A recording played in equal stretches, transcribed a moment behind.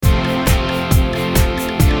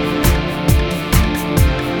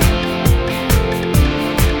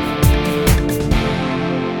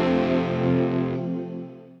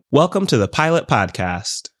Welcome to the Pilot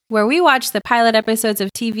Podcast, where we watch the pilot episodes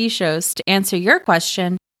of TV shows to answer your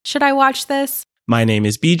question, should I watch this? My name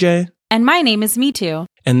is BJ. And my name is Me Too.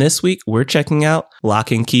 And this week we're checking out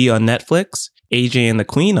Locke and Key on Netflix, AJ and the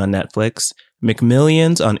Queen on Netflix,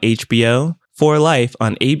 McMillions on HBO, For Life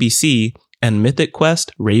on ABC, and Mythic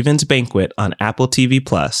Quest Raven's Banquet on Apple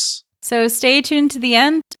TV+. So stay tuned to the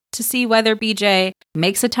end to see whether BJ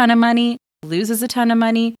makes a ton of money, loses a ton of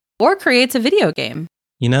money, or creates a video game.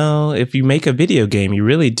 You know, if you make a video game, you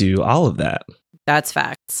really do all of that. That's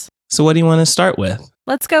facts. So what do you want to start with?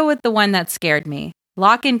 Let's go with the one that scared me.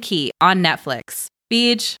 Locke and Key on Netflix.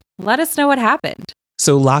 Beej, let us know what happened.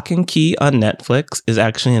 So Locke and Key on Netflix is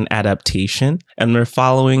actually an adaptation, and we're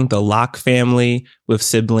following the Locke family with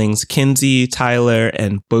siblings Kinsey, Tyler,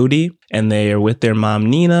 and Bodhi, and they are with their mom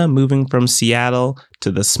Nina moving from Seattle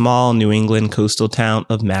to the small New England coastal town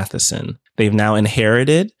of Matheson. They've now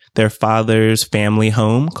inherited their father's family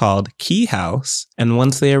home called Key House, and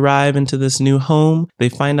once they arrive into this new home, they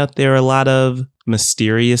find out there are a lot of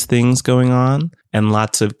mysterious things going on and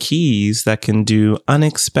lots of keys that can do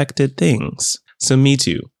unexpected things. So Me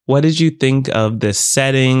Too, what did you think of this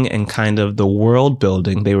setting and kind of the world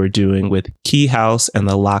building they were doing with Key House and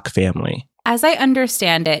the Locke family? As I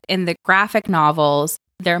understand it, in the graphic novels,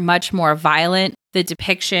 they're much more violent. The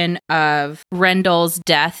depiction of Rendell's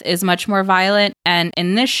death is much more violent. And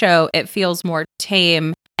in this show, it feels more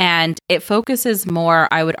tame and it focuses more,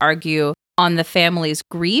 I would argue, on the family's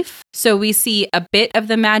grief. So we see a bit of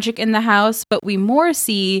the magic in the house, but we more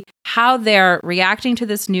see how they're reacting to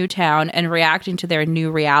this new town and reacting to their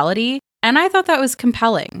new reality. And I thought that was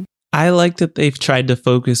compelling. I like that they've tried to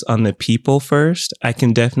focus on the people first. I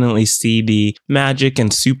can definitely see the magic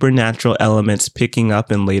and supernatural elements picking up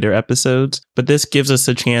in later episodes, but this gives us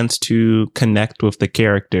a chance to connect with the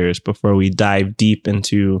characters before we dive deep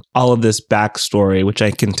into all of this backstory, which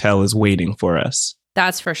I can tell is waiting for us.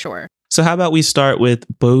 That's for sure. So how about we start with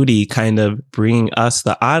Bodhi kind of bringing us,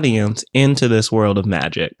 the audience, into this world of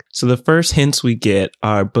magic. So the first hints we get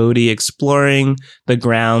are Bodhi exploring the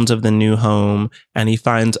grounds of the new home, and he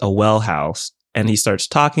finds a well house, and he starts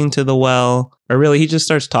talking to the well, or really he just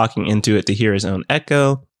starts talking into it to hear his own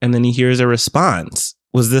echo, and then he hears a response.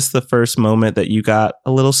 Was this the first moment that you got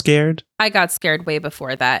a little scared? I got scared way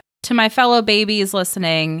before that. To my fellow babies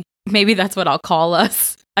listening, maybe that's what I'll call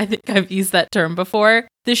us. I think I've used that term before.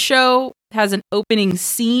 The show has an opening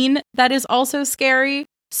scene that is also scary.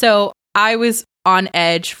 So I was on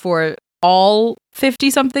edge for all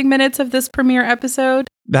 50-something minutes of this premiere episode.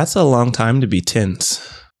 That's a long time to be tense.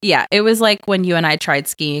 Yeah, it was like when you and I tried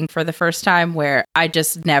skiing for the first time where I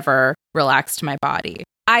just never relaxed my body.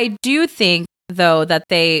 I do think, though, that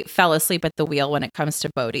they fell asleep at the wheel when it comes to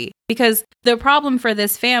Bodhi. Because the problem for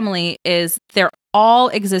this family is they're all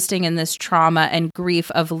existing in this trauma and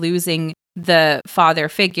grief of losing the father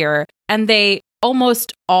figure. And they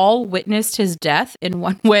almost all witnessed his death in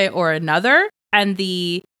one way or another and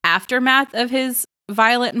the aftermath of his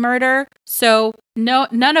violent murder. So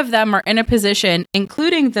none of them are in a position,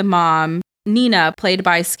 including the mom, Nina, played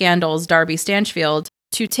by Scandal's Darby Stanchfield,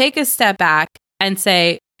 to take a step back and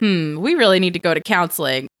say, we really need to go to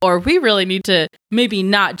counseling, or we really need to maybe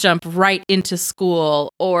not jump right into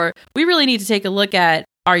school, or we really need to take a look at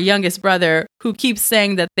our youngest brother who keeps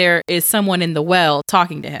saying that there is someone in the well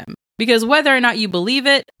talking to him. Because whether or not you believe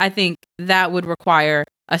it, I think that would require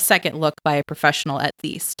a second look by a professional at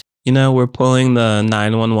least. You know, we're pulling the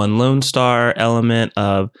 911 Lone Star element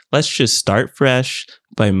of let's just start fresh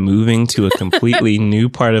by moving to a completely new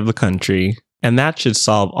part of the country, and that should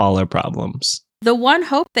solve all our problems. The one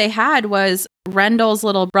hope they had was Rendell's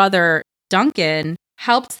little brother, Duncan,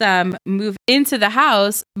 helped them move into the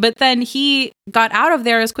house, but then he got out of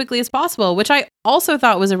there as quickly as possible, which I also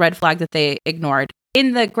thought was a red flag that they ignored.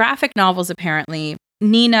 In the graphic novels, apparently,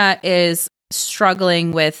 Nina is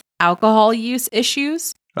struggling with alcohol use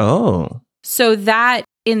issues. Oh. So that,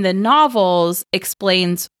 in the novels,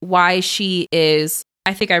 explains why she is,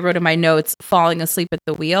 I think I wrote in my notes, falling asleep at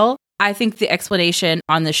the wheel. I think the explanation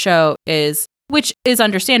on the show is, which is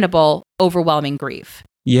understandable, overwhelming grief.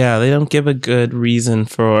 Yeah, they don't give a good reason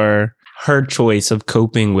for her choice of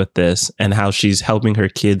coping with this and how she's helping her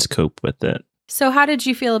kids cope with it. So how did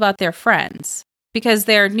you feel about their friends? Because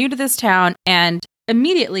they're new to this town and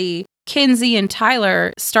immediately Kinsey and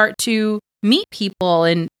Tyler start to meet people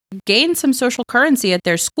and gain some social currency at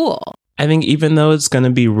their school. I think even though it's going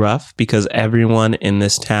to be rough because everyone in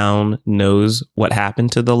this town knows what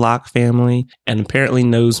happened to the Locke family and apparently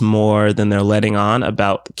knows more than they're letting on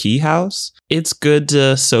about the Key House, it's good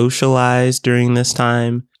to socialize during this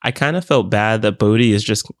time. I kind of felt bad that Bodhi is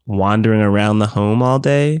just wandering around the home all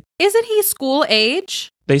day. Isn't he school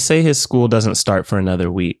age? They say his school doesn't start for another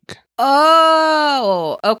week.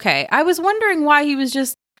 Oh, okay. I was wondering why he was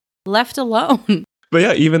just left alone. But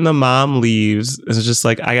yeah, even the mom leaves. It's just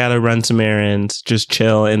like, I gotta run some errands, just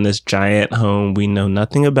chill in this giant home we know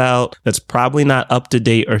nothing about, that's probably not up to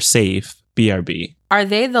date or safe. BRB. Are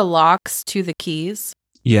they the locks to the keys?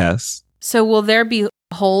 Yes. So will there be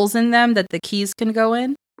holes in them that the keys can go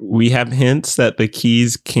in? We have hints that the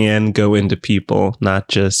keys can go into people, not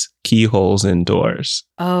just keyholes in doors.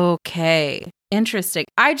 Okay. Interesting.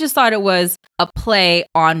 I just thought it was a play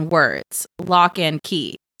on words, lock and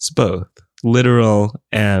key. It's both literal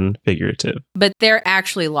and figurative. But they're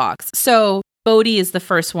actually locks. So Bodhi is the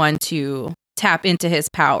first one to tap into his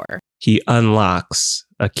power. He unlocks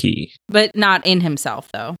a key. But not in himself,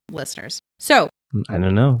 though, listeners. So I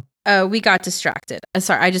don't know. We got distracted.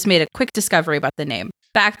 Sorry, I just made a quick discovery about the name.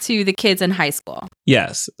 Back to the kids in high school.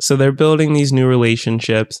 Yes. So they're building these new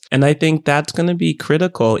relationships. And I think that's going to be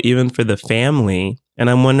critical even for the family. And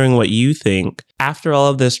I'm wondering what you think. After all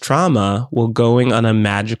of this trauma, will going on a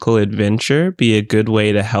magical adventure be a good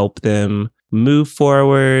way to help them move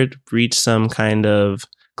forward, reach some kind of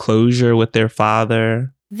closure with their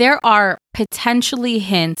father? There are potentially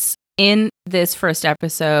hints in this first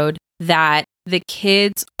episode that the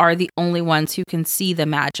kids are the only ones who can see the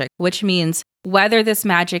magic, which means whether this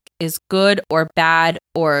magic is good or bad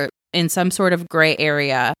or in some sort of gray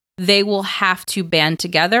area, they will have to band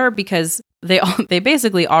together because they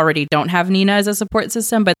basically already don't have Nina as a support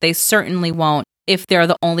system, but they certainly won't if they're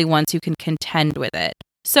the only ones who can contend with it.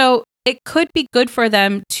 So it could be good for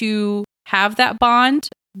them to have that bond.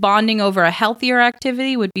 Bonding over a healthier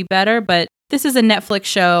activity would be better, but this is a Netflix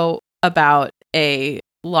show about a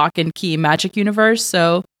lock and key magic universe,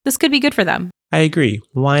 so this could be good for them. I agree.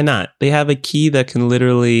 Why not? They have a key that can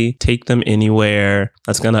literally take them anywhere,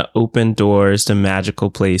 that's going to open doors to magical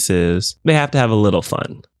places. They have to have a little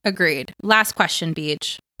fun. Agreed. Last question,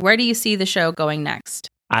 Beach. Where do you see the show going next?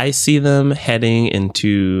 I see them heading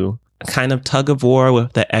into a kind of tug of war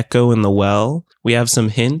with the Echo and the Well. We have some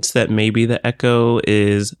hints that maybe the Echo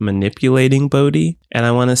is manipulating Bodhi, and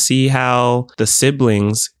I want to see how the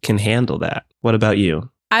siblings can handle that. What about you?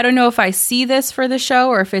 I don't know if I see this for the show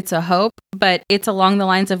or if it's a hope, but it's along the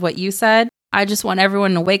lines of what you said. I just want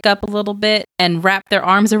everyone to wake up a little bit and wrap their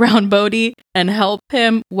arms around Bodhi and help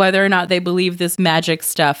him whether or not they believe this magic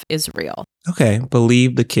stuff is real. Okay,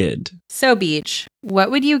 believe the kid. So, Beach,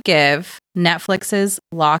 what would you give Netflix's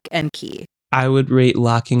Lock and Key? I would rate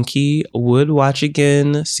Lock and Key, would watch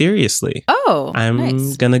again seriously. Oh, I'm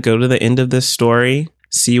nice. going to go to the end of this story,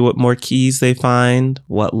 see what more keys they find,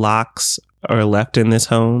 what locks are left in this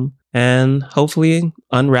home, and hopefully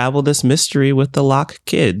unravel this mystery with the Locke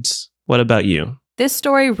kids. What about you? This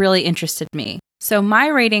story really interested me. So my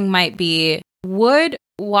rating might be would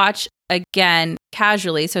watch again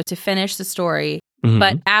casually, so to finish the story,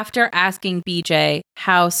 but after asking BJ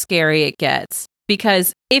how scary it gets.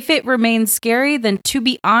 Because if it remains scary, then to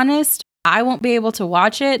be honest, I won't be able to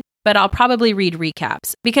watch it, but I'll probably read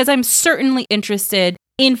recaps because I'm certainly interested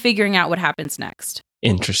in figuring out what happens next.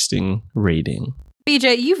 Interesting rating.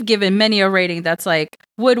 BJ, you've given many a rating that's like,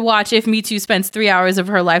 would watch if Me Too spends 3 hours of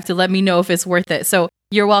her life to let me know if it's worth it. So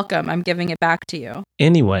you're welcome. I'm giving it back to you.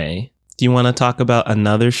 Anyway, do you want to talk about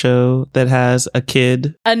another show that has a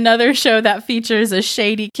kid? Another show that features a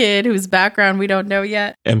shady kid whose background we don't know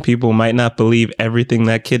yet. And people might not believe everything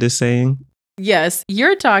that kid is saying? Yes,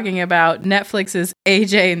 you're talking about Netflix's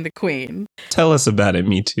AJ and the Queen. Tell us about it,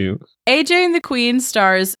 Me Too. AJ and the Queen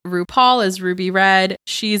stars RuPaul as Ruby Red.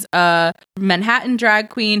 She's a Manhattan drag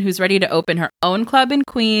queen who's ready to open her own club in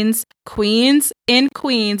Queens. Queens in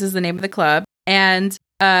Queens is the name of the club. And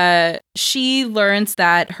she learns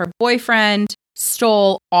that her boyfriend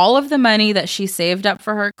stole all of the money that she saved up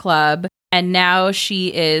for her club. And now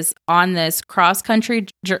she is on this cross-country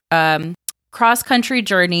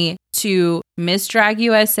journey to Miss Drag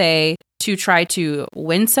USA to try to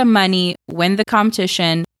win some money, win the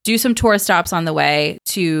competition, do some tour stops on the way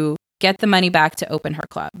to get the money back to open her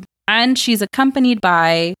club. And she's accompanied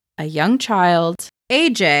by a young child,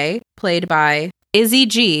 AJ, played by Izzy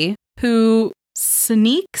G, who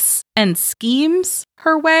sneaks and schemes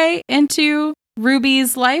her way into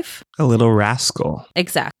Ruby's life. A little rascal.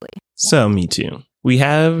 Exactly. So, Me Too. We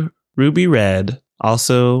have Ruby Red,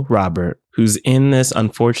 also Robert, who's in this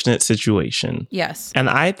unfortunate situation. Yes. And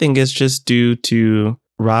I think it's just due to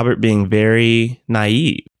Robert being very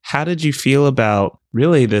naive. How did you feel about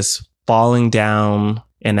really this falling down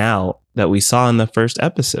and out that we saw in the first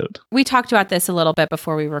episode? We talked about this a little bit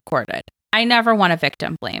before we recorded. I never want to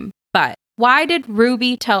victim blame, but why did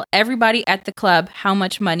Ruby tell everybody at the club how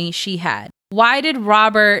much money she had? Why did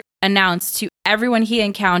Robert announce to everyone he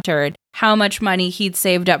encountered how much money he'd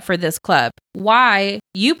saved up for this club. Why,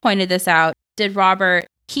 you pointed this out, did Robert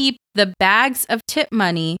keep the bags of tip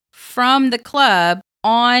money from the club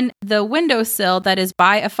on the windowsill that is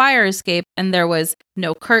by a fire escape, and there was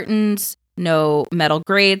no curtains, no metal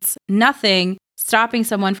grates, nothing stopping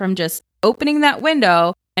someone from just opening that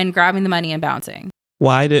window and grabbing the money and bouncing?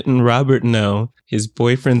 Why didn't Robert know his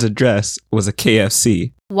boyfriend's address was a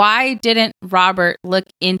KFC? Why didn't Robert look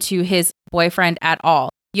into his boyfriend at all?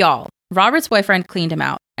 Y'all, Robert's boyfriend cleaned him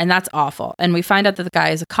out, and that's awful. And we find out that the guy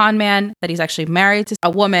is a con man, that he's actually married to a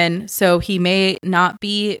woman, so he may not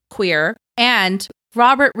be queer. And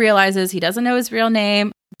Robert realizes he doesn't know his real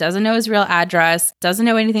name, doesn't know his real address, doesn't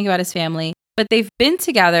know anything about his family, but they've been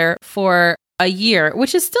together for a year,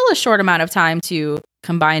 which is still a short amount of time to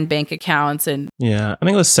combine bank accounts. And yeah, I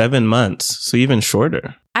think it was 7 months, so even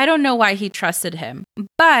shorter. I don't know why he trusted him,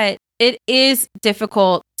 but it is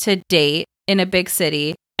difficult to date in a big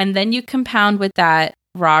city. And then you compound with that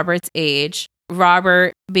Robert's age,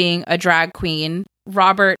 Robert being a drag queen,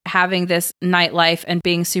 Robert having this nightlife and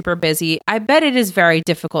being super busy. I bet it is very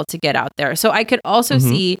difficult to get out there. So I could also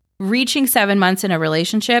see reaching 7 months in a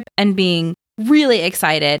relationship and being really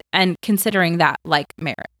excited and considering that like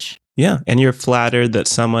marriage. Yeah. And you're flattered that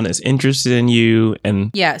someone is interested in you and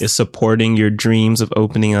is supporting your dreams of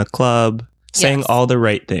opening a club, saying all the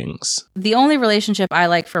right things. The only relationship I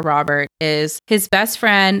like for Robert is his best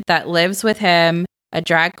friend that lives with him, a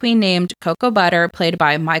drag queen named Cocoa Butter, played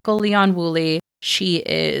by Michael Leon Woolley. She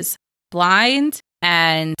is blind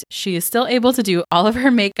and she is still able to do all of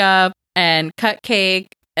her makeup and cut cake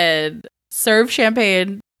and serve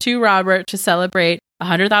champagne to Robert to celebrate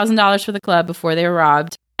 $100,000 for the club before they were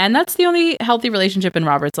robbed. And that's the only healthy relationship in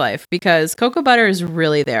Robert's life, because Cocoa Butter is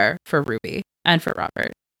really there for Ruby and for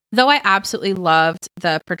Robert. Though I absolutely loved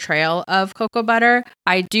the portrayal of Cocoa Butter,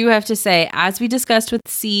 I do have to say, as we discussed with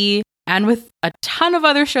C and with a ton of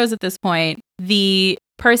other shows at this point, the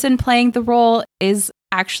person playing the role is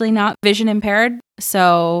actually not vision impaired.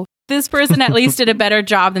 So this person at least did a better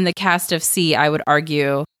job than the cast of C, I would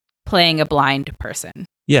argue, playing a blind person.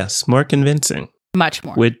 Yes, more convincing. Much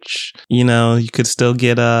more. Which, you could still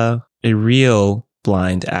get a real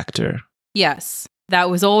blind actor. Yes, that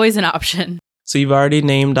was always an option. So you've already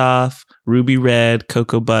named off Ruby Red,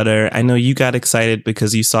 Cocoa Butter. I know you got excited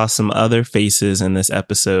because you saw some other faces in this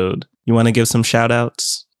episode. You want to give some shout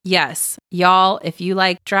outs? Yes. Y'all, if you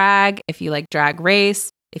like drag, if you like Drag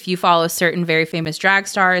Race, if you follow certain very famous drag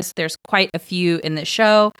stars, there's quite a few in the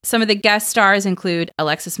show. Some of the guest stars include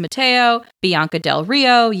Alexis Mateo, Bianca Del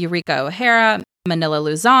Rio, Eureka O'Hara, Manila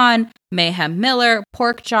Luzon, Mayhem Miller,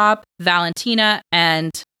 Pork Chop, Valentina, and,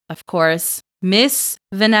 of course, Miss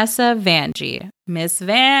Vanessa Vanjie. Miss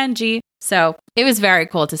Vanjie. So it was very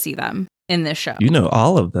cool to see them in this show. You know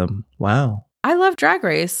all of them. Wow. I love Drag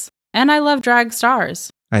Race, and I love drag stars.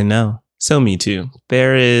 I know. So me too.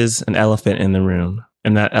 There is an elephant in the room,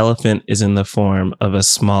 and that elephant is in the form of a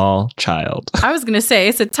small child. I was going to say,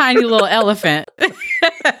 it's a tiny little elephant.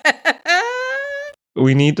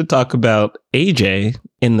 We need to talk about AJ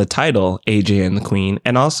in the title, AJ and the Queen,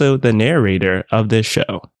 and also the narrator of this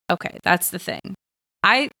show. Okay, that's the thing.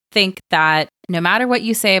 I think that no matter what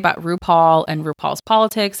you say about RuPaul and RuPaul's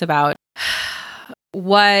politics, about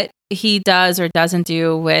what he does or doesn't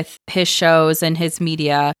do with his shows and his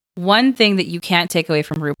media, one thing that you can't take away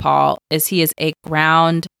from RuPaul is he is a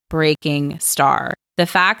groundbreaking star. The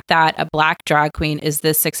fact that a Black drag queen is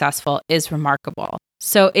this successful is remarkable.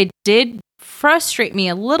 So it did frustrate me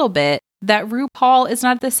a little bit that RuPaul is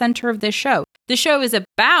not the center of this show. The show is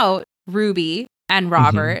about Ruby and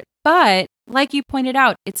Robert, but like you pointed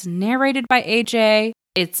out, it's narrated by AJ.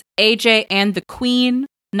 It's AJ and the Queen,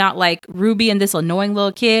 not like Ruby and this annoying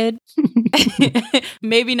little kid.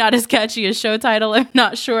 Maybe not as catchy as show title, I'm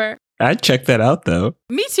not sure. I'd check that out, though.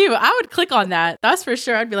 Me too. I would click on that. That's for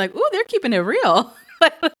sure. I'd be like, ooh, they're keeping it real.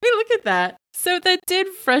 Let me look at that. So that did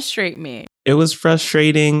frustrate me. It was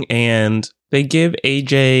frustrating, and they give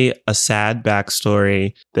AJ a sad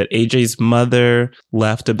backstory that AJ's mother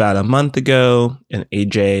left about a month ago, and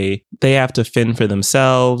they have to fend for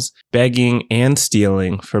themselves, begging and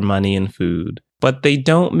stealing for money and food. But they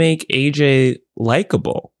don't make AJ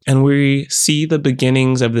likable. And we see the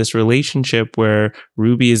beginnings of this relationship where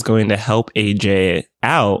Ruby is going to help AJ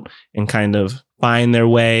out and kind of find their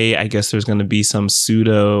way. I guess there's going to be some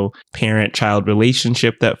pseudo parent-child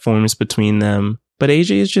relationship that forms between them. But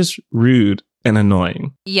AJ is just rude and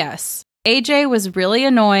annoying. Yes. AJ was really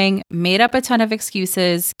annoying, made up a ton of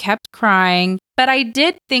excuses, kept crying. But I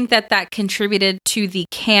did think that contributed to the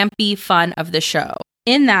campy fun of the show.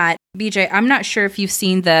 In that, BJ, I'm not sure if you've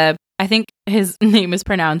seen the I think his name is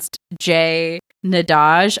pronounced Jay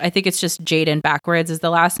Nadaj. I think it's just Jaden backwards is the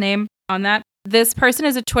last name on that. This person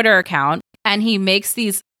is a Twitter account, and he makes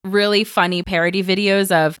these really funny parody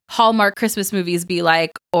videos of Hallmark Christmas movies be like,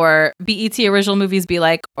 or BET original movies be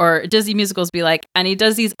like, or Disney musicals be like. And he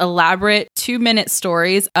does these elaborate 2-minute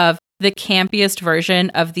stories of the campiest version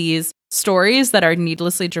of these stories that are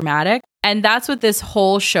needlessly dramatic. And that's what this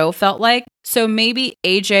whole show felt like. So maybe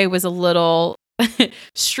AJ was a little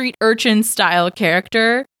street urchin style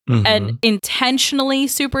character and intentionally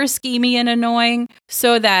super schemy and annoying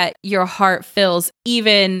so that your heart fills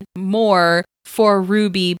even more for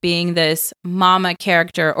Ruby being this mama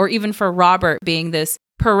character, or even for Robert being this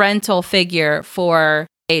parental figure for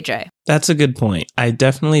AJ. That's a good point. I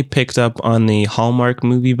definitely picked up on the Hallmark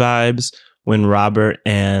movie vibes when Robert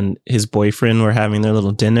and his boyfriend were having their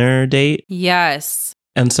little dinner date. Yes.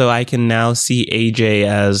 And so I can now see AJ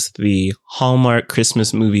as the Hallmark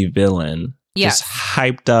Christmas movie villain. Yes. Just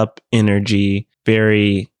hyped up energy,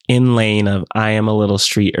 very in lane of I am a little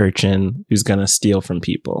street urchin who's going to steal from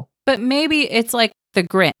people. But maybe it's like the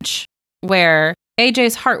Grinch, where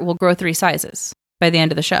AJ's heart will grow 3 sizes by the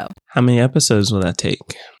end of the show. How many episodes will that take?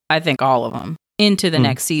 I think all of them into the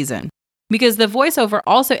next season. Because the voiceover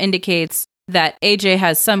also indicates that AJ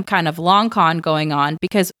has some kind of long con going on,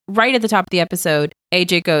 because right at the top of the episode,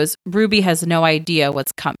 AJ goes, Ruby has no idea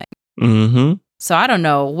what's coming. Mm-hmm. So I don't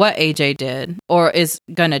know what AJ did or is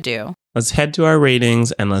going to do. Let's head to our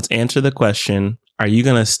ratings and let's answer the question. Are you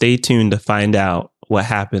going to stay tuned to find out what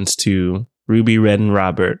happens to Ruby, Red, and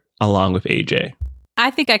Robert along with AJ? I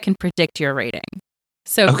think I can predict your rating.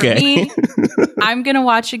 So for me, I'm going to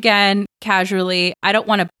watch again casually. I don't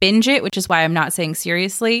want to binge it, which is why I'm not saying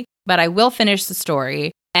seriously, but I will finish the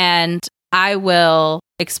story and I will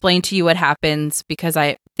explain to you what happens, because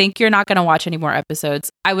I think you're not going to watch any more episodes.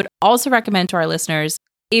 I would also recommend to our listeners,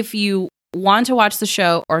 if you want to watch the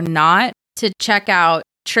show or not, to check out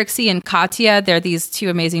Trixie and Katya. They're these 2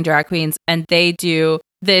 amazing drag queens, and they do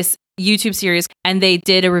this YouTube series, and they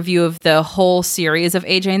did a review of the whole series of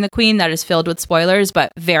AJ and the Queen that is filled with spoilers,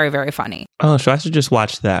 but very, very funny. Oh, so I should just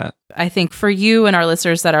watch that. I think for you and our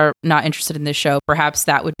listeners that are not interested in this show, perhaps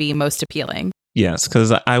that would be most appealing. Yes,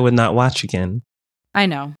 because I would not watch again. I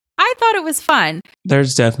know. I thought it was fun.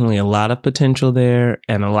 There's definitely a lot of potential there,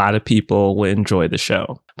 and a lot of people will enjoy the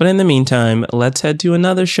show. But in the meantime, let's head to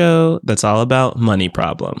another show that's all about money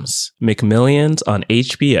problems. McMillions on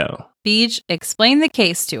HBO. Beej, explain the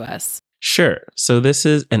case to us. Sure. So this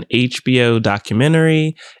is an HBO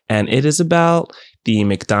documentary, and it is about the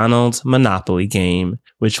McDonald's Monopoly game,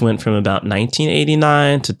 which went from about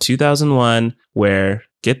 1989 to 2001, where,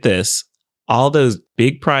 get this, all those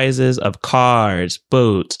big prizes of cars,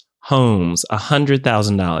 boats, homes, $100,000,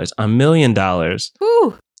 $1 million.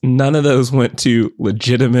 Ooh. None of those went to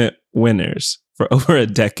legitimate winners for over a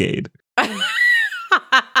decade.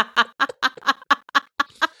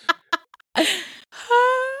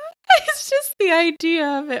 It's just the idea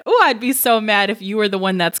of it. Oh, I'd be so mad if you were the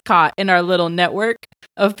one that's caught in our little network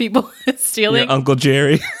of people stealing. Yeah, Uncle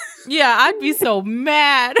Jerry. Yeah, I'd be so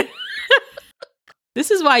mad. This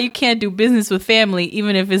is why you can't do business with family,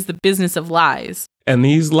 even if it's the business of lies. And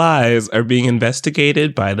these lies are being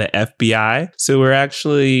investigated by the FBI. So we're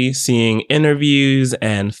actually seeing interviews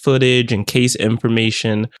and footage and case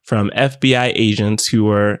information from FBI agents who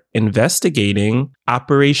are investigating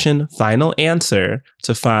Operation Final Answer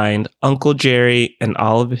to find Uncle Jerry and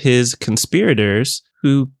all of his conspirators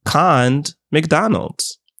who conned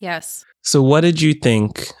McDonald's. Yes. So what did you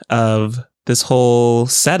think of this whole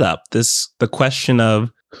setup, the question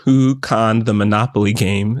of who conned the Monopoly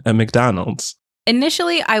game at McDonald's?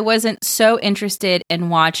 Initially, I wasn't so interested in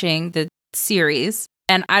watching the series,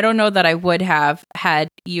 and I don't know that I would have had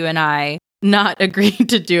you and I not agreed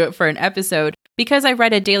to do it for an episode, because I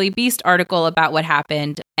read a Daily Beast article about what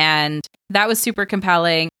happened, and that was super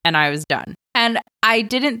compelling, and I was done. And I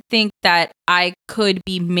didn't think that I could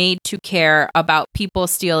be made to care about people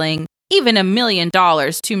stealing even $1 million,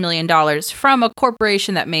 $2 million from a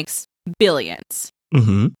corporation that makes billions.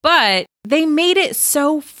 Mm-hmm. But they made it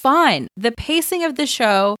so fun. The pacing of the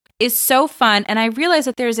show is so fun. And I realized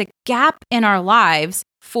that there's a gap in our lives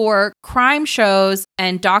for crime shows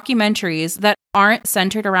and documentaries that aren't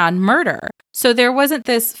centered around murder. So there wasn't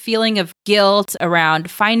this feeling of guilt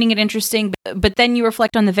around finding it interesting, but then you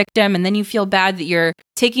reflect on the victim and then you feel bad that you're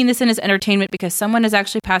taking this in as entertainment because someone has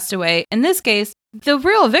actually passed away. In this case, the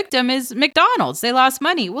real victim is McDonald's. They lost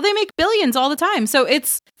money. Well, they make billions all the time. So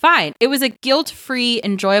it's fine. It was a guilt-free,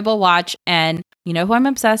 enjoyable watch. And you know who I'm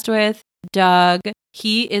obsessed with? Doug.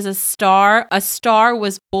 He is a star. A star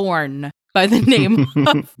was born by the name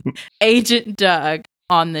of Agent Doug.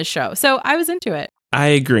 on this show. So I was into it. I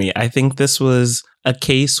agree. I think this was a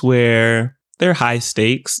case where they're high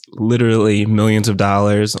stakes, literally millions of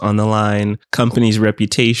dollars on the line, companies'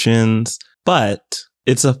 reputations, but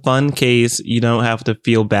it's a fun case. You don't have to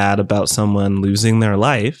feel bad about someone losing their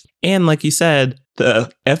life. And like you said,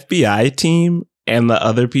 the FBI team and the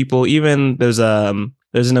other people, even there's an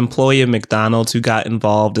employee of McDonald's who got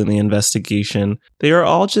involved in the investigation. They are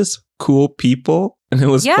all just cool people. And it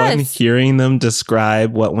was fun hearing them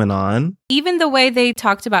describe what went on. Even the way they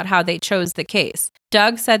talked about how they chose the case.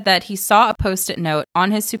 Doug said that he saw a Post-it note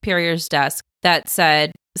on his superior's desk that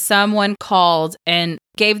said someone called and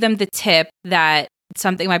gave them the tip that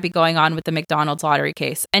something might be going on with the McDonald's lottery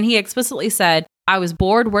case. And he explicitly said, I was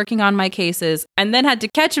bored working on my cases, and then had to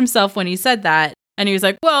catch himself when he said that. And he was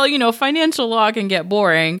like, well, financial law can get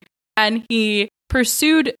boring. And he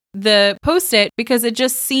pursued the Post-it because it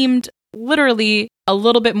just seemed literally a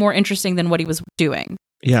little bit more interesting than what he was doing.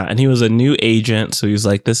 Yeah, and he was a new agent, so he was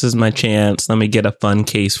like, this is my chance. Let me get a fun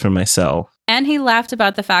case for myself. And he laughed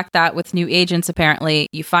about the fact that with new agents, apparently,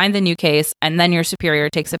 you find the new case, and then your superior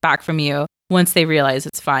takes it back from you once they realize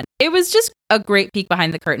it's fun. It was just a great peek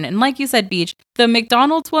behind the curtain. And like you said, Beach, the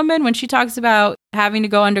McDonald's woman, when she talks about having to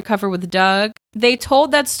go undercover with Doug, they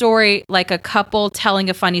told that story like a couple telling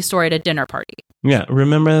a funny story at a dinner party. Yeah,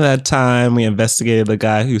 remember that time we investigated the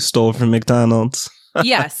guy who stole from McDonald's?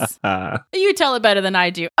 Yes. You tell it better than I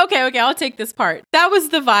do. Okay, I'll take this part. That was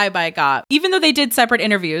the vibe I got, even though they did separate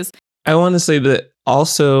interviews. I want to say that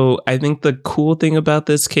also, I think the cool thing about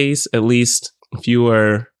this case, at least if you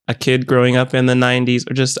were a kid growing up in the 90s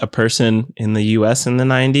or just a person in the US in the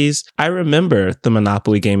 90s, I remember the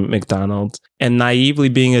Monopoly game at McDonald's and naively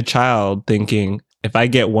being a child thinking, if I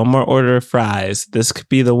get one more order of fries, this could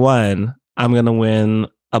be the one. I'm going to win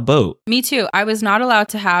a boat. Me too. I was not allowed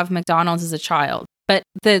to have McDonald's as a child, but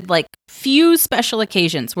the few special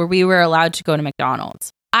occasions where we were allowed to go to McDonald's,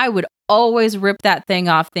 I would always rip that thing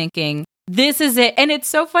off thinking, this is it. And it's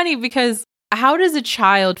so funny because how does a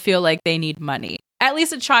child feel like they need money? At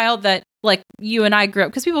least a child that like you and I grew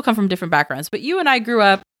up, because people come from different backgrounds, but you and I grew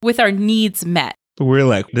up with our needs met. We're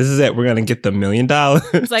like, this is it. We're going to get the $1 million.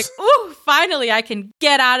 It's like, ooh, finally I can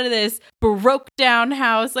get out of this broke down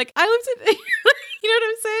house. Like I lived in, you know what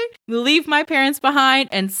I'm saying? Leave my parents behind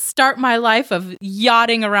and start my life of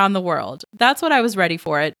yachting around the world. That's what I was ready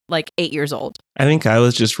for at like 8 years old. I think I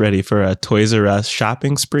was just ready for a Toys R Us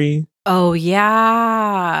shopping spree. Oh,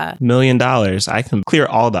 yeah. $1 million. I can clear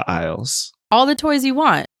all the aisles. All the toys you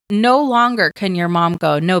want. No longer can your mom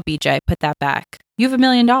go, no, BJ, put that back. You have $1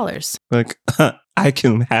 million. Like, I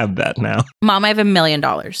can have that now. Mom, I have $1 million.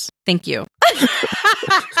 Thank you.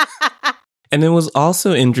 And it was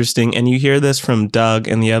also interesting, and you hear this from Doug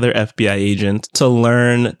and the other FBI agents, to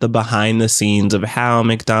learn the behind the scenes of how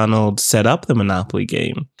McDonald's set up the Monopoly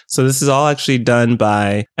game. So this is all actually done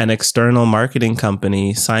by an external marketing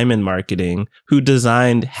company, Simon Marketing, who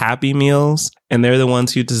designed Happy Meals. And they're the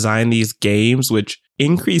ones who designed these games, which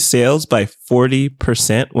increase sales by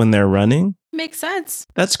 40% when they're running. Makes sense.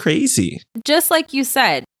 That's crazy. Just like you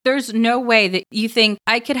said, there's no way that you think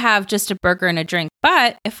I could have just a burger and a drink.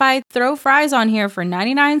 But if I throw fries on here for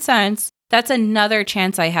 99 cents, that's another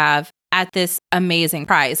chance I have at this amazing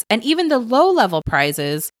prize. And even the low-level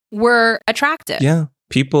prizes were attractive. Yeah.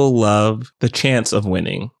 People love the chance of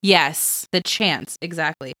winning. Yes, the chance.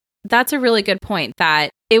 Exactly. That's a really good point,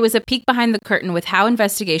 that it was a peek behind the curtain with how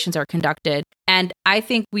investigations are conducted. And I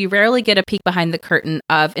think we rarely get a peek behind the curtain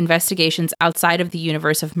of investigations outside of the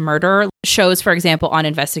universe of murder. Shows, for example, on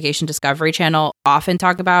Investigation Discovery Channel often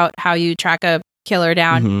talk about how you track a killer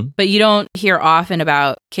down, but you don't hear often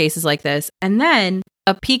about cases like this. And then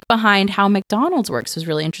a peek behind how McDonald's works was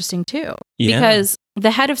really interesting too. Yeah. Because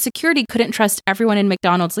the head of security couldn't trust everyone in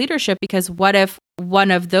McDonald's leadership, because what if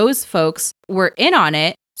one of those folks were in on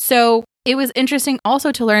it? So it was interesting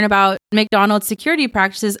also to learn about McDonald's security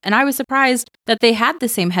practices. And I was surprised that they had the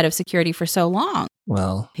same head of security for so long.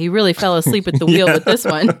 Well, he really fell asleep at the wheel with this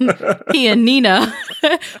one. He and Nina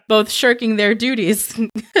both shirking their duties.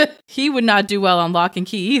 He would not do well on Lock and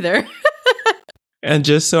Key either. And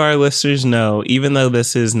just so our listeners know, even though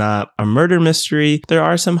this is not a murder mystery, there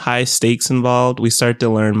are some high stakes involved. We start to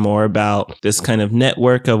learn more about this kind of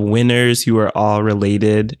network of winners who are all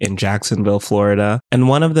related in Jacksonville, Florida. And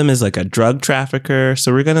one of them is like a drug trafficker.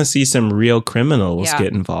 So we're going to see some real criminals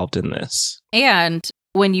get involved in this. And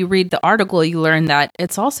when you read the article, you learn that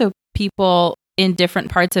it's also people in different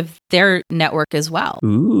parts of their network as well.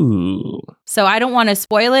 Ooh. So I don't want to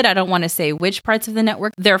spoil it. I don't want to say which parts of the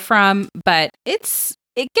network they're from, but it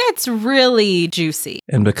gets really juicy.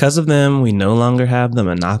 And because of them, we no longer have the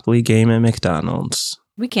Monopoly game at McDonald's.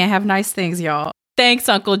 We can't have nice things, y'all. Thanks,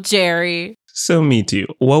 Uncle Jerry. So me too.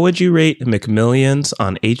 What would you rate McMillions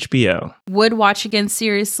on HBO? Would watch again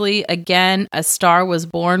seriously. Again, A Star Was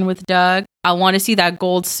Born with Doug. I want to see that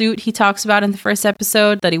gold suit he talks about in the first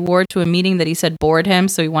episode that he wore to a meeting that he said bored him,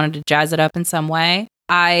 so he wanted to jazz it up in some way.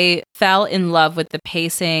 I fell in love with the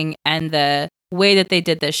pacing and the way that they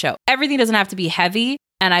did this show. Everything doesn't have to be heavy,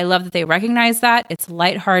 and I love that they recognize that. It's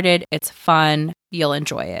lighthearted, it's fun, you'll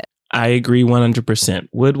enjoy it. I agree 100%.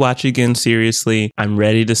 Would watch again seriously. I'm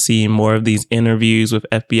ready to see more of these interviews with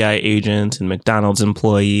FBI agents and McDonald's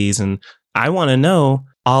employees. And I want to know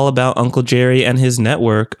all about Uncle Jerry and his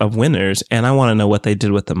network of winners. And I want to know what they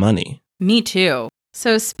did with the money. Me too.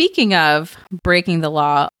 So speaking of breaking the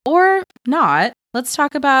law or not, let's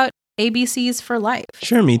talk about ABC's For Life.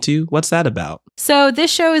 Sure, me too. What's that about? So this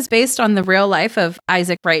show is based on the real life of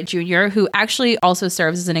Isaac Wright Jr., who actually also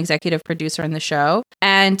serves as an executive producer in the show.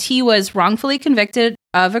 And he was wrongfully convicted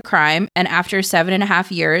of a crime, and after 7.5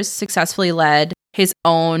 years, successfully led his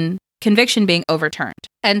own conviction being overturned.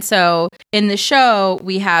 And so in the show,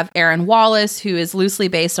 we have Aaron Wallace, who is loosely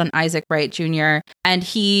based on Isaac Wright Jr., and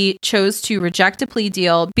he chose to reject a plea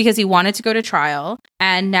deal because he wanted to go to trial,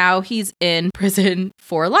 and now he's in prison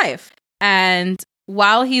for life. And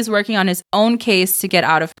while he's working on his own case to get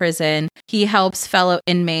out of prison, he helps fellow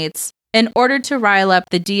inmates in order to rile up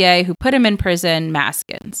the DA who put him in prison,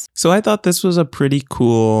 Maskins. So I thought this was a pretty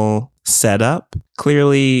cool setup.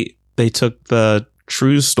 Clearly, they took the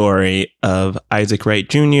true story of Isaac Wright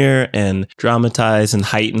Jr. and dramatized and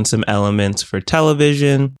heightened some elements for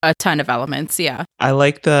television. A ton of elements, yeah. I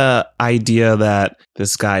like the idea that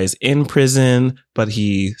this guy is in prison, but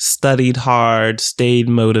he studied hard, stayed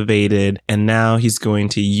motivated, and now he's going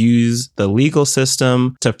to use the legal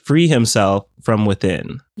system to free himself from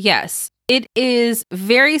within. Yes. It is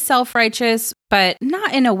very self-righteous, but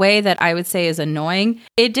not in a way that I would say is annoying.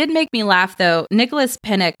 It did make me laugh, though. Nicholas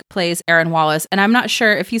Pinnock plays Aaron Wallace, and I'm not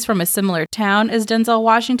sure if he's from a similar town as Denzel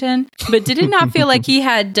Washington, but did it not feel like he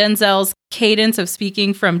had Denzel's cadence of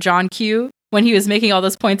speaking from John Q when he was making all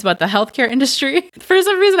those points about the healthcare industry? For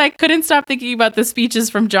some reason, I couldn't stop thinking about the speeches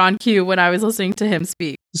from John Q when I was listening to him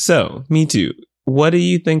speak. So, me too. What do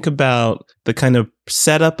you think about the kind of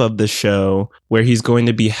setup of the show where he's going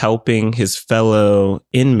to be helping his fellow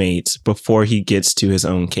inmates before he gets to his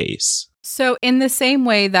own case? So in the same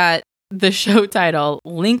way that the show title,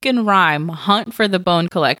 Lincoln Rhyme, Hunt for the Bone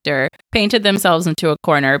Collector, painted themselves into a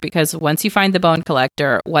corner because once you find the bone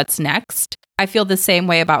collector, what's next? I feel the same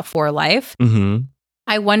way about For Life. Mm-hmm.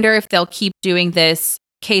 I wonder if they'll keep doing this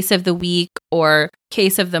case of the week or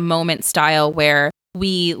case of the moment style where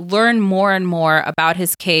we learn more and more about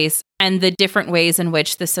his case and the different ways in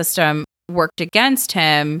which the system worked against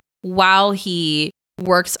him while he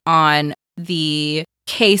works on the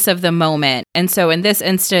case of the moment. And so in this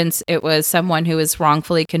instance, it was someone who was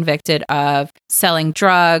wrongfully convicted of selling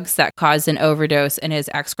drugs that caused an overdose in his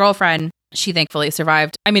ex-girlfriend. She thankfully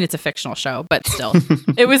survived. I mean, it's a fictional show, but still,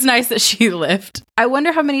 it was nice that she lived. I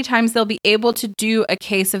wonder how many times they'll be able to do a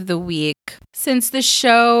case of the week since the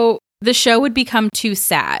show would become too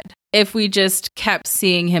sad if we just kept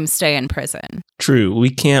seeing him stay in prison. True. We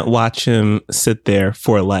can't watch him sit there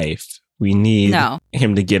for life. We need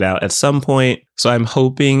him to get out at some point. So I'm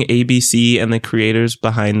hoping ABC and the creators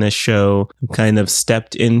behind this show kind of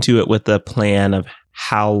stepped into it with a plan of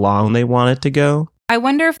how long they want it to go. I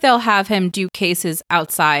wonder if they'll have him do cases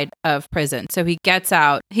outside of prison. So he gets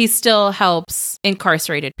out. He still helps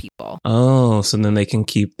incarcerated people. Oh, so then they can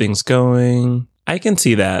keep things going. I can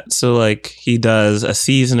see that. So like he does a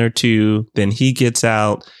season or two, then he gets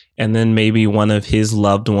out, and then maybe one of his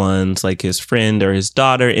loved ones, like his friend or his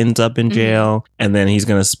daughter, ends up in jail. And then he's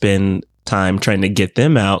going to spend time trying to get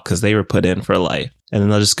them out because they were put in for life. And then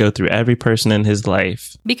they'll just go through every person in his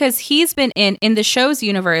life. Because he's been in the show's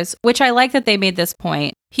universe, which I like that they made this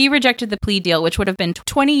point. He rejected the plea deal, which would have been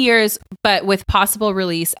 20 years, but with possible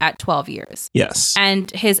release at 12 years. Yes. And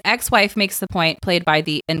his ex-wife makes the point, played by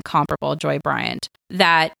the incomparable Joy Bryant,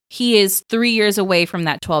 that he is 3 years away from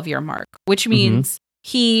that 12-year mark, which means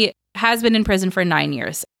he has been in prison for 9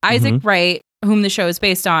 years. Isaac Wright, whom the show is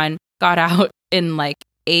based on, got out in like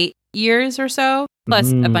 8 years or so,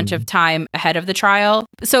 plus a bunch of time ahead of the trial.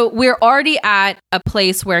 So we're already at a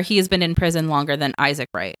place where he has been in prison longer than Isaac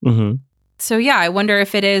Wright. So yeah, I wonder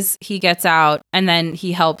if it is he gets out and then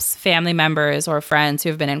he helps family members or friends who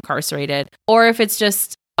have been incarcerated, or if it's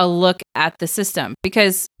just a look at the system,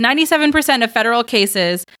 because 97% of federal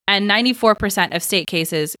cases and 94% of state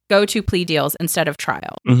cases go to plea deals instead of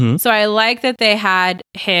trial. So I like that they had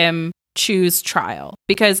him choose trial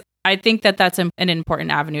because I think that that's an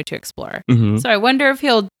important avenue to explore. So I wonder if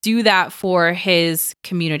he'll do that for his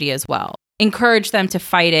community as well. encourage them to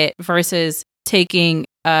fight it versus taking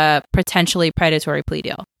a potentially predatory plea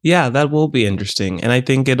deal. Yeah, that will be interesting. And I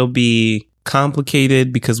think it'll be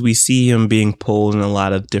complicated because we see him being pulled in a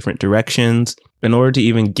lot of different directions. In order to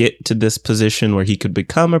even get to this position where he could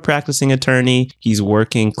become a practicing attorney, he's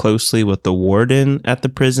working closely with the warden at the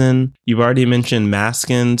prison. You've already mentioned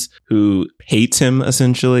Maskins, who hates him,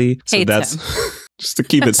 essentially. So that's just to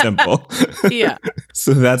keep it simple. Yeah.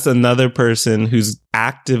 So that's another person who's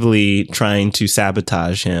actively trying to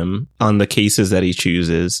sabotage him on the cases that he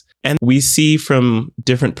chooses. And we see from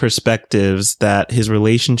different perspectives that his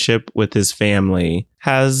relationship with his family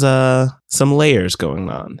has some layers going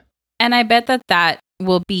on. And I bet that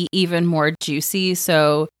will be even more juicy.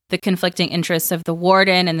 So the conflicting interests of the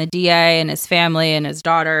warden and the DA and his family and his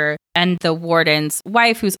daughter and the warden's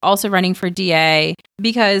wife, who's also running for DA,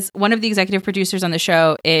 because one of the executive producers on the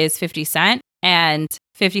show is 50 Cent. And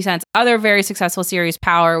 50 Cent's other very successful series,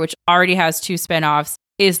 Power, which already has 2 spinoffs,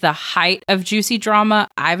 is the height of juicy drama.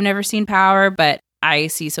 I've never seen Power, but I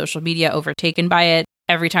see social media overtaken by it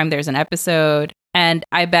every time there's an episode. And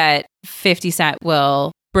I bet 50 Cent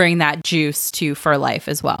will bring that juice to For Life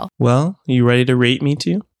as well. Well, you ready to rate me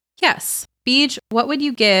too? Yes. Beej, what would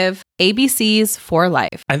you give ABC's For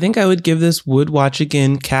Life? I think I would give this would watch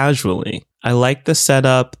again casually. I like the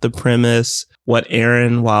setup, the premise, what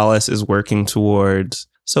Aaron Wallace is working towards.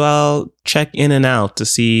 So I'll check in and out to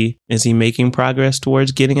see, is he making progress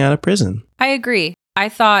towards getting out of prison? I agree. I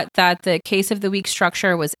thought that the case of the week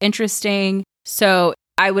structure was interesting. So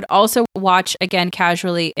I would also watch again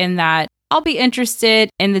casually in that I'll be interested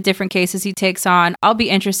in the different cases he takes on. I'll be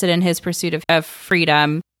interested in his pursuit of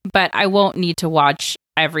freedom, but I won't need to watch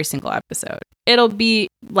every single episode. It'll be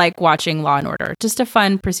like watching Law & Order, just a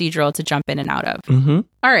fun procedural to jump in and out of. Mm-hmm.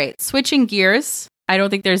 All right, switching gears. I don't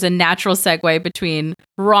think there's a natural segue between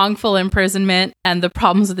wrongful imprisonment and the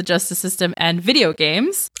problems of the justice system and video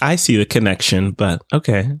games. I see the connection, but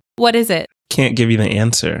okay. What is it? Can't give you the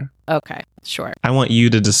answer. Okay, sure. I want you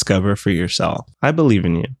to discover for yourself. I believe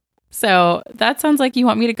in you. So that sounds like you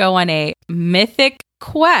want me to go on a mythic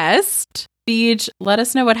quest. Beej, let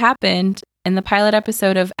us know what happened in the pilot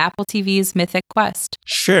episode of Apple TV's Mythic Quest.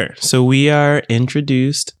 Sure. So we are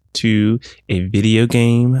introduced to a video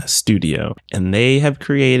game studio, and they have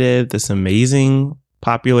created this amazing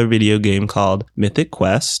popular video game called Mythic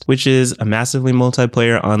Quest, which is a massively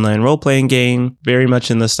multiplayer online role-playing game, very much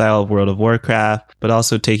in the style of World of Warcraft, but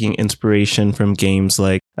also taking inspiration from games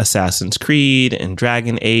like Assassin's Creed and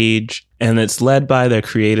Dragon Age. And it's led by the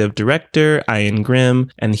creative director, Ian Grimm,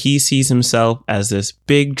 and he sees himself as this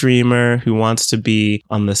big dreamer who wants to be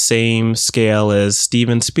on the same scale as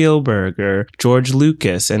Steven Spielberg or George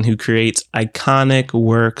Lucas, and who creates iconic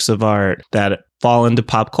works of art that fall into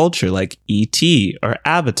pop culture like E.T. or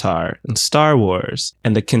Avatar and Star Wars.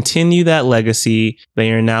 And to continue that legacy,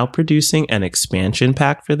 they are now producing an expansion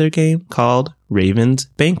pack for their game called Raven's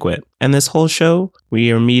Banquet. And this whole show,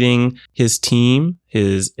 we are meeting his team,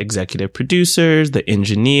 his executive producers, the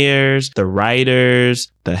engineers, the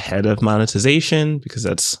writers, the head of monetization, because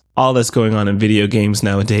that's all that's going on in video games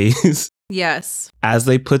nowadays. Yes. As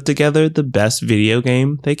they put together the best video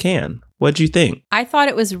game they can. What'd you think? I thought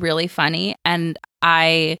it was really funny, and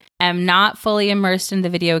I am not fully immersed in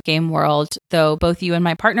the video game world, though both you and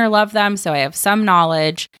my partner love them, so I have some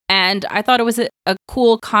knowledge. And I thought it was a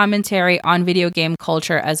cool commentary on video game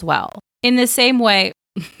culture as well. In the same way,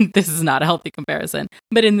 this is not a healthy comparison,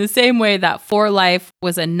 but in the same way that For Life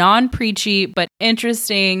was a non-preachy but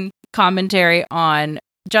interesting commentary on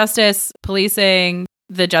justice, policing,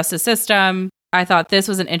 the justice system, I thought this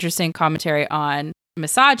was an interesting commentary on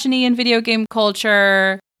misogyny in video game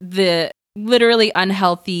culture, the literally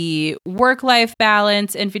unhealthy work-life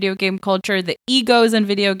balance in video game culture, the egos in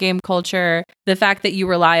video game culture, the fact that you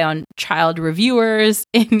rely on child reviewers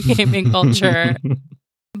in gaming culture,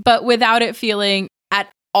 but without it feeling at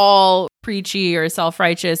all preachy or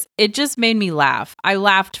self-righteous. It just made me laugh. I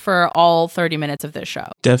laughed for all 30 minutes of this show.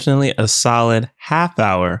 Definitely a solid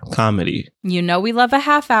half-hour comedy. You know we love a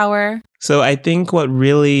half hour. So I think what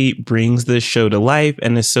really brings this show to life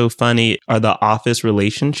and is so funny are the office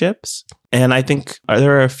relationships. And I think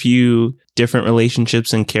there are a few different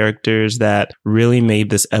relationships and characters that really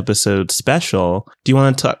made this episode special. Do you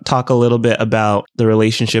want to talk a little bit about the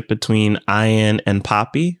relationship between Ian and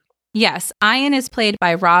Poppy? Yes, Ian is played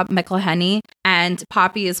by Rob McElhenney and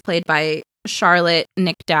Poppy is played by Charlotte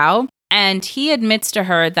Nickdow. And he admits to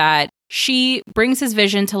her that she brings his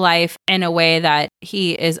vision to life in a way that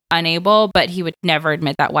he is unable, but he would never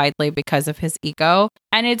admit that widely because of his ego.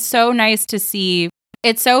 And it's so nice to see,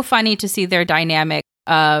 it's so funny to see their dynamic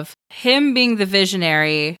of him being the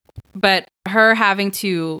visionary, but her having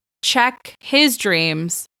to check his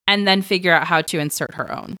dreams, and then figure out how to insert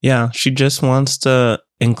her own. Yeah, she just wants to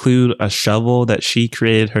include a shovel that she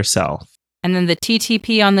created herself. And then the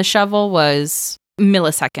TTP on the shovel was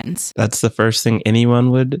milliseconds. That's the first thing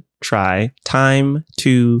anyone would try. Time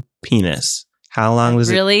to penis. How long does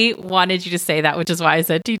I really wanted you to say that, which is why I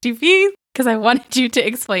said TTP, because I wanted you to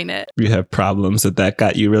explain it. You have problems that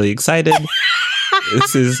got you really excited.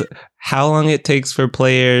 This is how long it takes for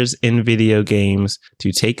players in video games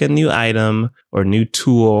to take a new item or new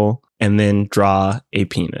tool and then draw a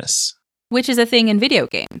penis. Which is a thing in video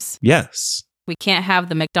games. Yes. We can't have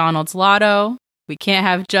the McDonald's lotto, we can't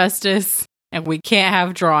have justice, and we can't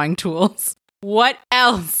have drawing tools. What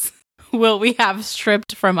else will we have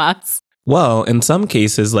stripped from us? Well, in some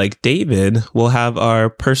cases, like David, we'll have our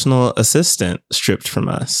personal assistant stripped from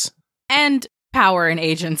us. And power and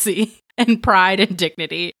agency, and pride and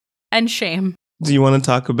dignity, and shame. Do you want to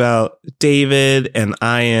talk about David and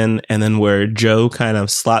Ian, and then where Joe kind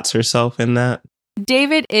of slots herself in that?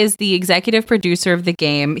 David is the executive producer of the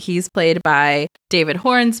game. He's played by David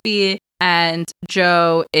Hornsby, and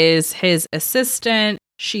Joe is his assistant.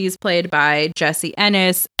 She's played by Jessie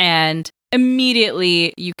Ennis, and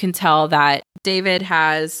immediately you can tell that David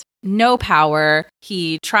has no power.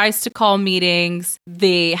 He tries to call meetings.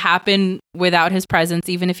 They happen without his presence,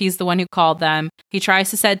 even if he's the one who called them. He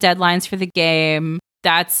tries to set deadlines for the game.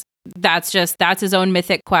 That's his own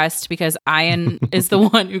mythic quest, because Ian is the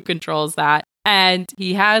one who controls that. And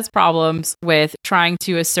he has problems with trying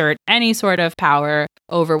to assert any sort of power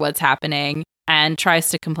over what's happening, and tries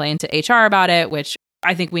to complain to HR about it, which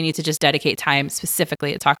I think we need to just dedicate time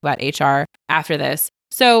specifically to talk about HR after this.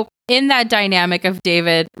 So in that dynamic of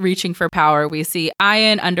David reaching for power, we see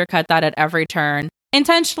Ian undercut that at every turn,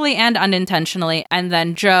 intentionally and unintentionally. And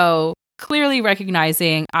then Joe, clearly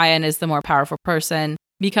recognizing Ian is the more powerful person,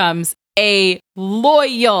 becomes a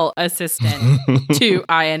loyal assistant to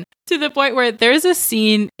Ian, to the point where there's a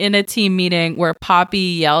scene in a team meeting where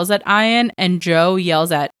Poppy yells at Ian and Joe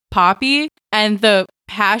yells at Poppy, and the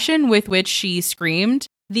passion with which she screamed,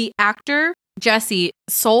 the actor Jessie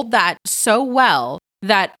sold that so well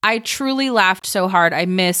that I truly laughed so hard I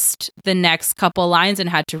missed the next couple lines and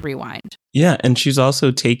had to rewind. Yeah, and she's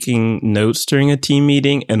also taking notes during a team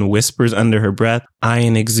meeting and whispers under her breath,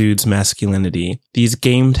 Ian exudes masculinity. These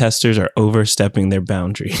game testers are overstepping their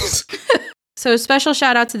boundaries. So special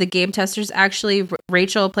shout out to the game testers. Actually,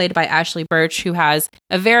 Rachel, played by Ashley Birch, who has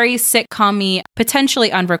a very sitcom-y,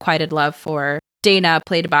 potentially unrequited love for Dana,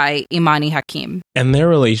 played by Imani Hakim. And their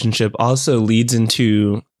relationship also leads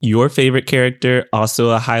into your favorite character, also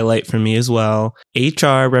a highlight for me as well,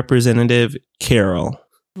 HR representative Carol.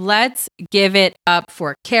 Let's give it up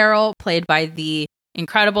for Carol, played by the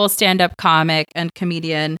incredible stand-up comic and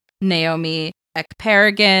comedian Naomi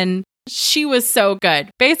Ekperigin. She was so good.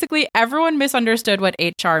 Basically, everyone misunderstood what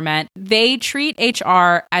HR meant. They treat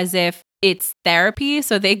HR as if it's therapy.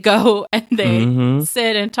 So they go and they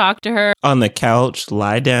sit and talk to her. On the couch,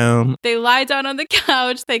 lie down. They lie down on the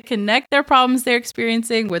couch. They connect their problems they're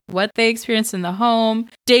experiencing with what they experienced in the home.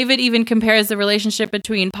 David even compares the relationship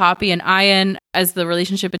between Poppy and Ian as the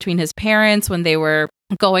relationship between his parents when they were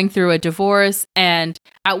going through a divorce. And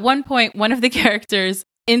at one point, one of the characters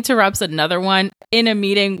interrupts another one in a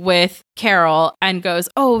meeting with Carol and goes,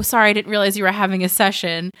 "Oh, sorry, I didn't realize you were having a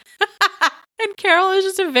session." And Carol is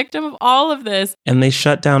just a victim of all of this. And they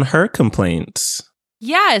shut down her complaints.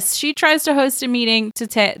 Yes, she tries to host a meeting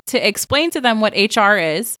to explain to them what HR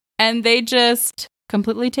is, and they just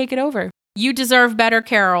completely take it over. You deserve better,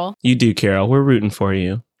 Carol. You do, Carol. We're rooting for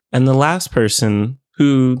you. And the last person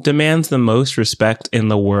who demands the most respect in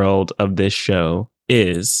the world of this show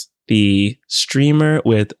is the streamer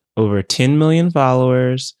with over 10 million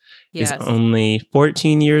followers, is only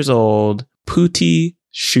 14 years old, Pootie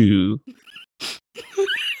Shu.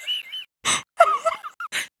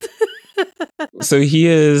 So he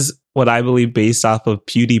is what I believe based off of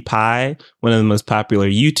PewDiePie, one of the most popular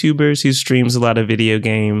YouTubers who streams a lot of video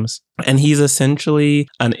games. And he's essentially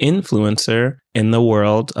an influencer in the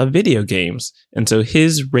world of video games. And so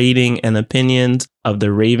his rating and opinions of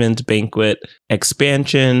the Raven's Banquet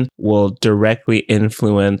expansion will directly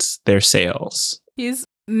influence their sales. He's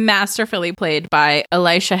masterfully played by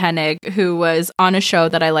Elisha Hennig, who was on a show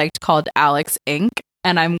that I liked called Alex Inc.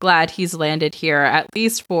 And I'm glad he's landed here, at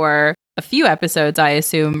least for a few episodes, I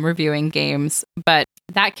assume, reviewing games. But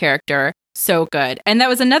that character, so good. And that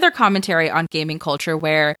was another commentary on gaming culture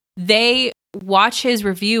where they watch his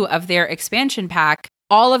review of their expansion pack,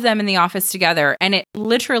 all of them in the office together. And it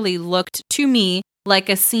literally looked to me like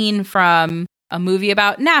a scene from a movie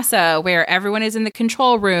about NASA where everyone is in the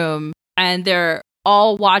control room and they're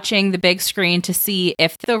all watching the big screen to see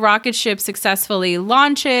if the rocket ship successfully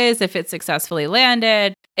launches, if it successfully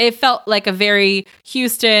landed. It felt like a very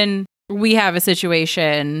Houston, we have a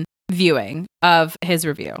situation viewing of his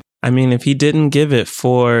review. I mean, if he didn't give it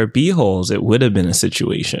 4 B-holes, it would have been a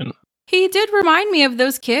situation. He did remind me of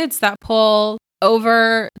those kids that pull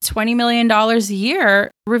over $20 million a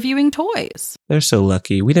year reviewing toys. They're so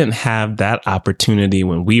lucky. We didn't have that opportunity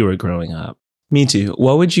when we were growing up. Me too.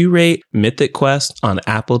 What would you rate Mythic Quest on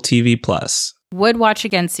Apple TV Plus? Would watch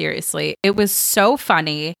again, seriously. It was so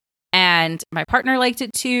funny. And my partner liked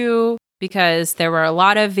it too, because there were a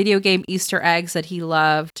lot of video game Easter eggs that he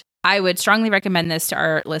loved. I would strongly recommend this to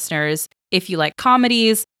our listeners. If you like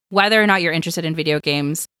comedies, whether or not you're interested in video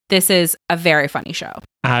games, this is a very funny show.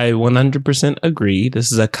 I 100% agree.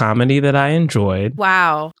 This is a comedy that I enjoyed.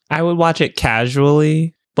 Wow. I would watch it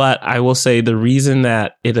casually, but I will say the reason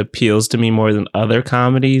that it appeals to me more than other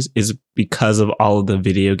comedies is because of all of the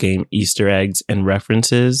video game Easter eggs and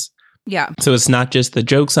references. Yeah. So it's not just the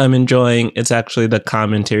jokes I'm enjoying, it's actually the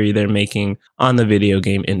commentary they're making on the video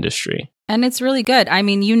game industry. And it's really good. I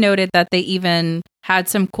mean, you noted that they even had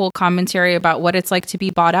some cool commentary about what it's like to be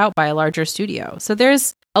bought out by a larger studio. So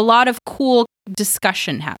there's a lot of cool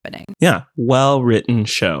discussion happening. Yeah, well-written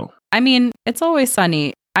show. I mean, It's Always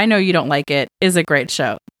Sunny, I know you don't like it, is a great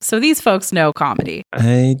show. So these folks know comedy.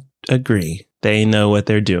 I agree. They know what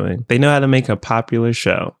they're doing. They know how to make a popular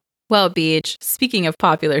show. Well, Beach, speaking of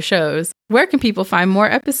popular shows, where can people find more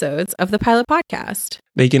episodes of the Pilot Podcast?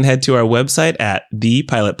 They can head to our website at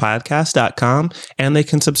thepilotpodcast.com, and they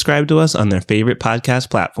can subscribe to us on their favorite podcast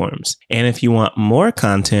platforms. And if you want more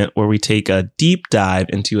content where we take a deep dive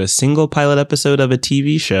into a single pilot episode of a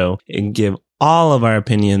TV show and give all of our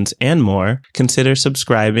opinions and more, consider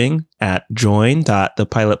subscribing at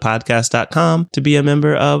join.thepilotpodcast.com to be a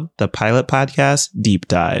member of the Pilot Podcast Deep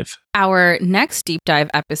Dive. Our next deep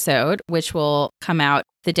dive episode, which will come out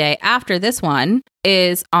the day after this one,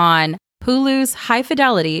 is on Hulu's High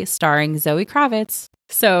Fidelity starring Zoe Kravitz.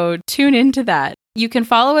 So tune into that. You can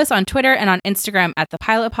follow us on Twitter and on Instagram at The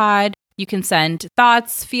Pilot Pod. You can send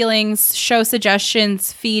thoughts, feelings, show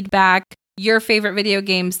suggestions, feedback, your favorite video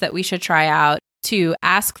games that we should try out to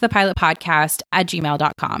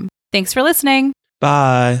askthepilotpodcast@gmail.com. Thanks for listening.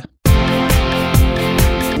 Bye.